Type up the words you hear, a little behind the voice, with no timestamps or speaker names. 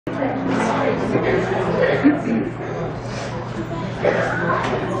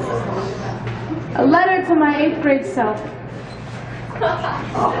A letter to my 8th grade self.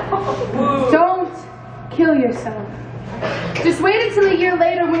 Don't kill yourself. Just wait until a year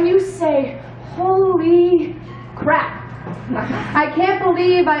later when you say, holy crap. I can't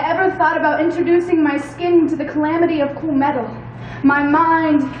believe I ever thought about introducing my skin to the calamity of cool metal, my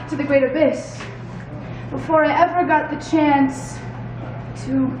mind to the great abyss, before I ever got the chance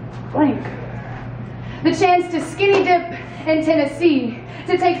to blank. The chance to skinny dip in Tennessee,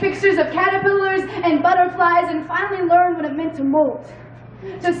 to take pictures of caterpillars and butterflies and finally learn what it meant to molt.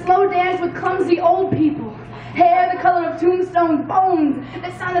 To slow dance with clumsy old people, hair the color of tombstone bones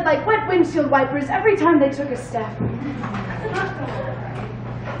that sounded like wet windshield wipers every time they took a step.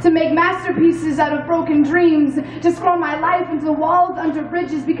 To make masterpieces out of broken dreams, to scroll my life into the walls under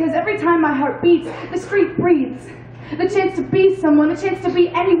bridges, because every time my heart beats, the street breathes. The chance to be someone, the chance to be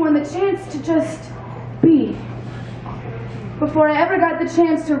anyone, the chance to just be. Before I ever got the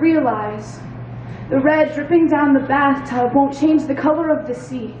chance to realize the red dripping down the bathtub won't change the color of the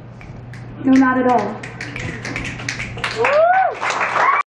sea. No, not at all.